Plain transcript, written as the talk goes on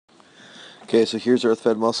Okay, so here's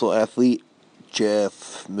earth-fed muscle athlete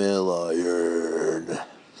Jeff Milliron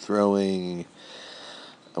throwing,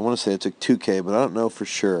 I want to say it took 2K, but I don't know for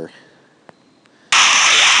sure.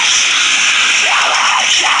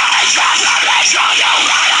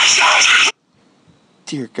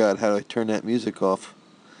 Dear God, how do I turn that music off?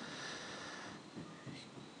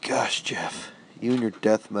 Gosh, Jeff, you and your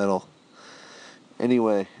death metal.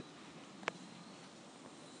 Anyway,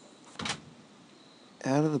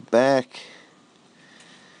 out of the back,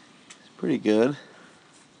 it's pretty good.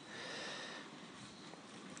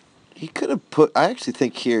 He could have put, I actually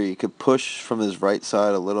think here he could push from his right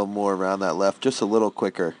side a little more around that left, just a little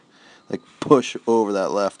quicker. Like push over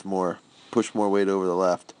that left more, push more weight over the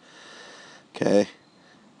left. Okay.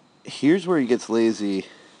 Here's where he gets lazy.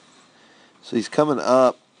 So he's coming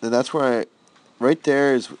up, and that's where right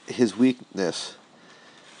there is his weakness.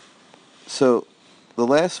 So the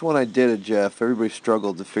last one I did of Jeff, everybody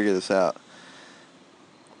struggled to figure this out.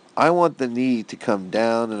 I want the knee to come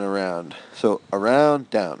down and around. So around,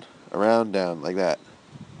 down, like that.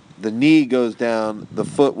 The knee goes down, the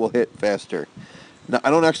foot will hit faster. Now,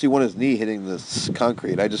 I don't actually want his knee hitting this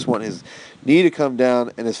concrete. I just want his knee to come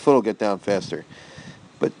down and his foot will get down faster.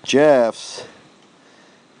 But Jeff's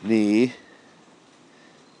knee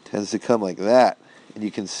tends to come like that. And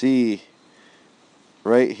you can see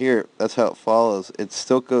right here, that's how it follows. It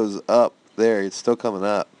still goes up there. It's still coming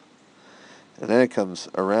up. And then it comes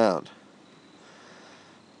around.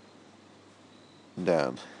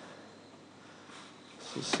 Down.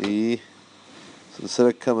 So see, so instead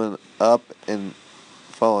of coming up and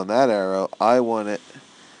following that arrow, I want it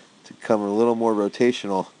to come a little more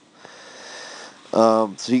rotational.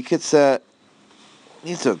 So he gets that.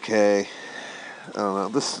 He's okay. I don't know.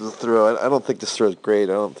 This is a throw. I don't think this throw is great.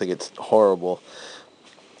 I don't think it's horrible.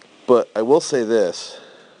 But I will say this.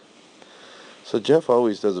 So Jeff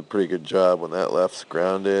always does a pretty good job when that left's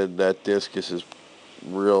grounded. That discus is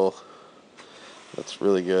real. That's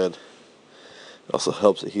really good. It also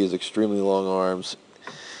helps that he has extremely long arms.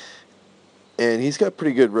 And he's got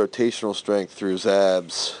pretty good rotational strength through his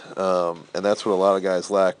abs. And that's what a lot of guys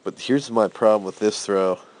lack. But here's my problem with this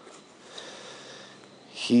throw.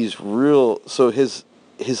 He's real. So his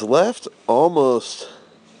left almost.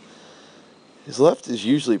 His left is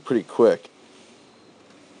usually pretty quick.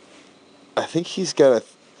 I think he's got to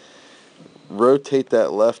rotate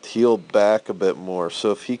that left heel back a bit more.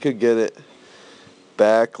 So if he could get it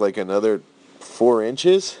back like another 4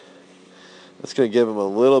 inches, that's going to give him a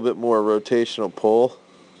little bit more rotational pull.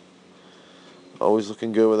 Always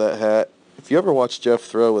looking good with that hat. If you ever watch Jeff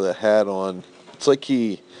throw with a hat on, it's like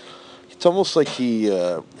it's almost like he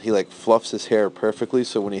like fluffs his hair perfectly.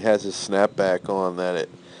 So when he has his snapback on, that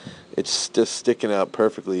it's just sticking out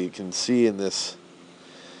perfectly. You can see in this.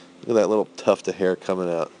 Look at that little tuft of hair coming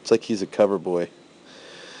out. It's like he's a cover boy.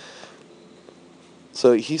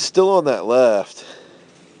 So he's still on that left.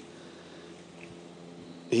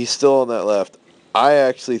 I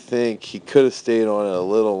actually think he could have stayed on it a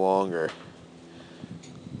little longer.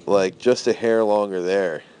 Like just a hair longer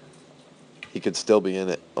there. He could still be in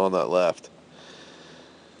it on that left.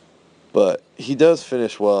 But he does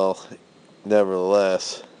finish well,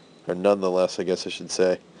 nevertheless. Or nonetheless, I guess I should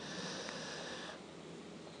say.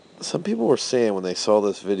 Some people were saying when they saw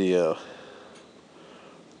this video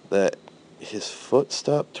that his foot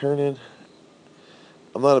stopped turning.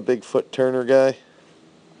 I'm not a big foot turner guy,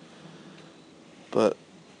 but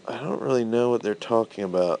I don't really know what they're talking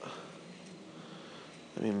about.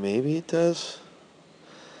 I mean, maybe it does.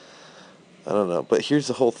 I don't know. But here's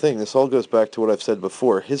the whole thing. This all goes back to what I've said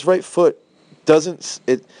before. His right foot doesn't,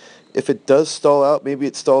 if it does stall out, maybe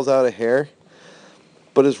it stalls out a hair,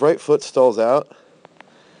 but his right foot stalls out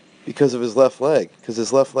because of his left leg, because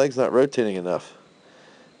his left leg's not rotating enough.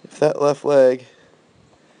 If that left leg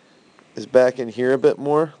is back in here a bit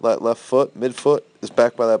more, that left foot, midfoot, is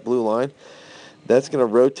back by that blue line, that's going to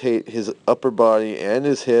rotate his upper body and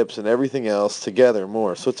his hips and everything else together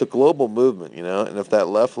more. So it's a global movement, you know, and if that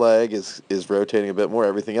left leg is rotating a bit more,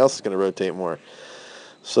 everything else is going to rotate more.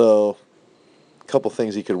 So a couple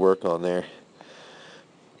things he could work on there.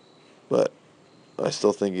 But I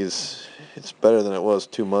still think it's better than it was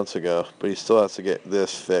 2 months ago, but he still has to get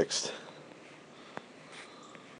this fixed.